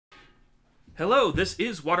Hello, this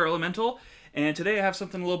is Water Elemental, and today I have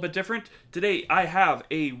something a little bit different. Today I have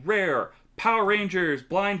a rare Power Rangers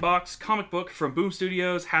blind box comic book from Boom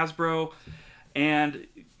Studios, Hasbro, and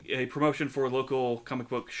a promotion for local comic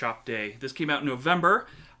book shop day. This came out in November.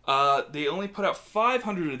 They only put out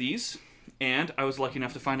 500 of these, and I was lucky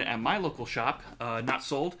enough to find it at my local shop, not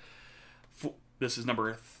sold. This is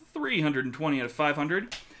number 320 out of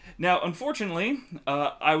 500. Now, unfortunately,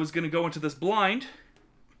 I was going to go into this blind,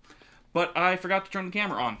 but I forgot to turn the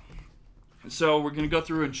camera on. So we're going to go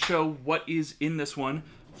through and show what is in this one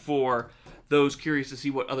for those curious to see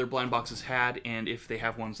what other blind boxes had, and if they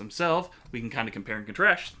have ones themselves, we can kind of compare and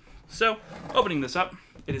contrast. So, opening this up,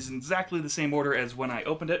 it is exactly the same order as when I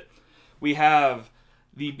opened it. We have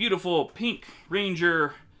the beautiful pink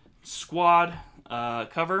Ranger Squad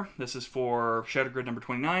cover. This is for Shattered Grid number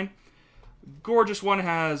 29. Gorgeous one,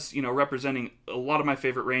 has, you know, representing a lot of my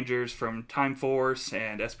favorite Rangers from Time Force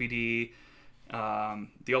and SPD,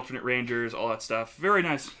 the alternate Rangers, all that stuff. Very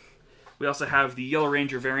nice. We also have the Yellow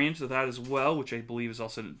Ranger variant of that as well, which I believe is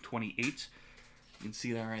also 28. You can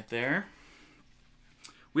see that right there.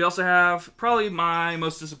 We also have probably my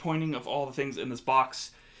most disappointing of all the things in this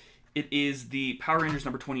box. It is the Power Rangers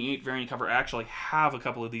number 28 variant cover. I actually have a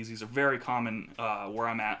couple of these. These are very common where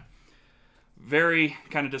I'm at. Very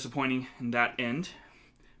kind of disappointing in that end.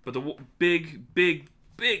 But the big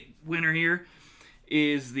winner here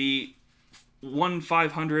is the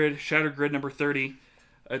 1/500 Shattered Grid number 30.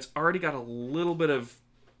 It's already got a little bit of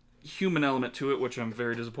human element to it, which I'm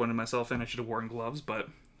very disappointed in myself in. I should have worn gloves, but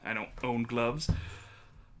I don't own gloves.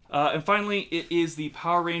 And finally, it is the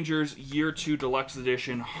Power Rangers Year 2 Deluxe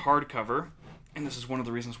Edition hardcover. And this is one of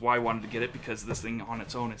the reasons why I wanted to get it, because this thing on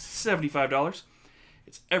its own is $75.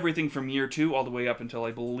 It's everything from Year 2 all the way up until,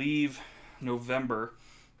 I believe, November.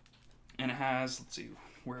 And it has, let's see,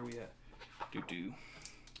 where are we at?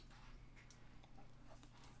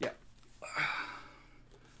 Yeah.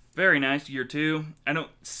 Very nice, Year 2. I don't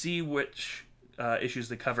see which issues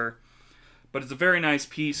they cover, but it's a very nice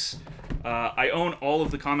piece. I own all of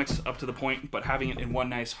the comics up to the point, but having it in one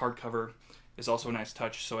nice hardcover is also a nice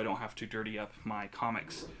touch, so I don't have to dirty up my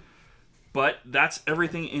comics. But that's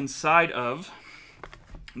everything inside of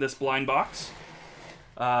this blind box.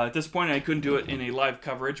 At this point, I couldn't do it in a live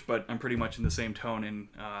coverage, but I'm pretty much in the same tone and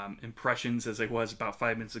impressions as I was about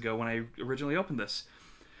 5 minutes ago when I originally opened this.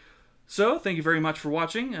 So, thank you very much for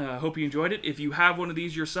watching. Hope you enjoyed it. If you have one of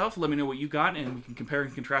these yourself, let me know what you got, and we can compare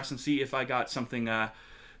and contrast and see if I got something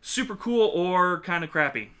super cool or kind of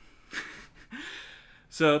crappy.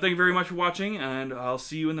 So, thank you very much for watching, and I'll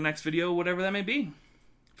see you in the next video, whatever that may be.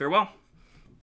 Farewell.